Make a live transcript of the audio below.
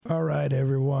All right,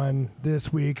 everyone.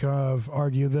 This week of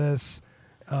Argue This,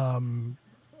 I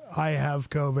have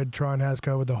COVID, Tron has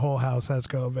COVID, the whole house has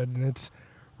COVID, and it's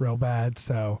real bad.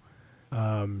 So,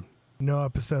 no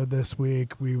episode this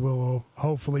week. We will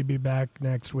hopefully be back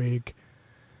next week.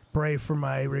 Pray for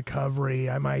my recovery.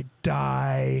 I might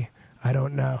die. I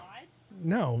don't know.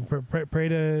 No, pray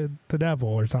to the devil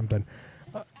or something.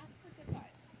 Ask for good vibes.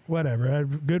 Whatever.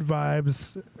 Good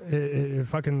vibes. It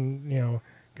fucking,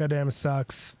 goddamn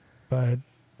sucks. But,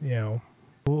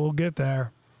 we'll get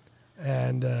there.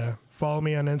 And follow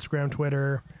me on Instagram,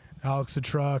 Twitter, Alex the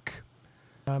Truck.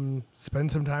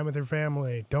 Spend some time with your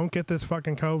family. Don't get this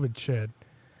fucking COVID shit.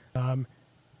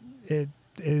 It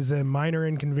is a minor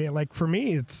inconvenience. Like, for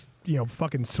me, it's,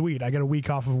 fucking sweet. I get a week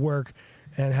off of work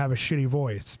and have a shitty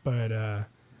voice. But,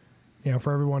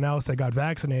 for everyone else that got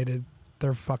vaccinated,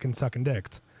 they're fucking sucking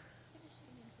dicks.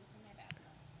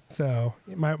 So,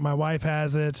 my wife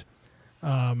has it.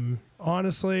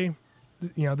 Honestly,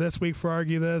 this week for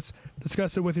Argue This,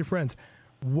 discuss it with your friends.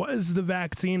 Was the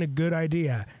vaccine a good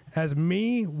idea? As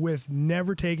me, with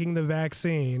never taking the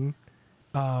vaccine,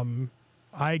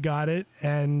 I got it,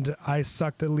 and I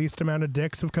sucked the least amount of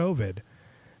dicks of COVID.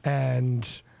 And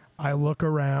I look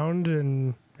around,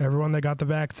 and everyone that got the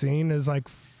vaccine is like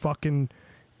fucking,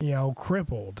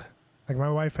 crippled. Like, my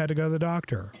wife had to go to the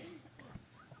doctor.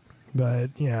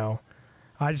 But,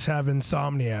 I just have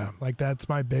insomnia. Like, that's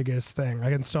my biggest thing. I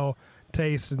can still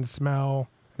taste and smell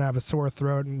and have a sore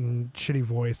throat and shitty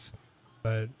voice.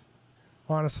 But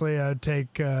honestly, I'd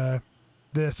take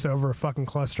this over a fucking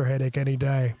cluster headache any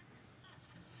day.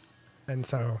 And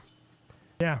so,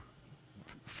 yeah.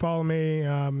 Follow me.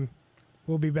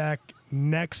 We'll be back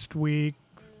next week.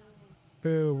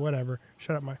 Boo, whatever.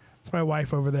 Shut up. It's my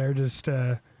wife over there just,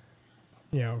 talking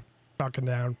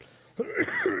down.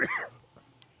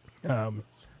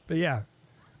 But yeah,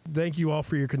 thank you all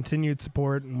for your continued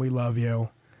support, and we love you.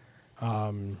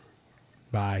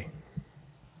 Bye.